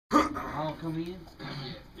all come in?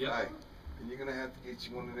 Yeah. Hey, and you're gonna have to get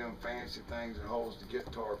you one of them fancy things that holds the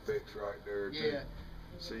guitar picks right there too. Yeah.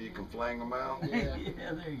 So you can fling them out. Yeah.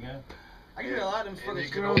 Yeah, there you go. I can get a lot of them fucking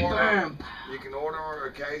you can order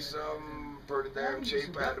a case of them pretty damn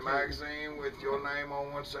cheap at the magazine with your name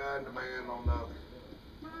on one side and the band on the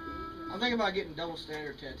other. I'm thinking about getting double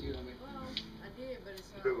standard tattooed on me. I did, but it's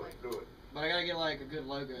not Do it. But I gotta get like a good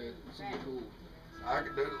logo, something cool. I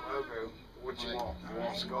can do the logo. What you want? You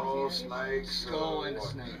want skull, snakes? Skull and a what?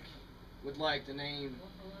 snake. With like the name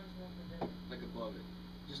like above it.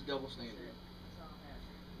 Just double standard.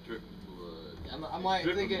 Dripping blood. I'm like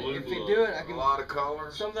Dripping thinking blue if they blood. do it, I A can lot of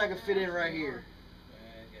colors. something I can fit in right here.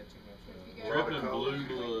 Dripping blue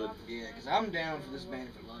blood. Yeah, because I'm down for this band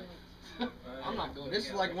for life. I'm not going. This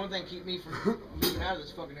is like one thing keep me from moving out of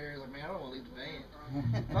this fucking area. Like, man, I don't want to leave the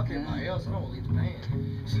band. Fuck everybody else. I don't want to leave the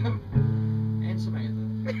band. And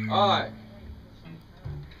Samantha. Alright.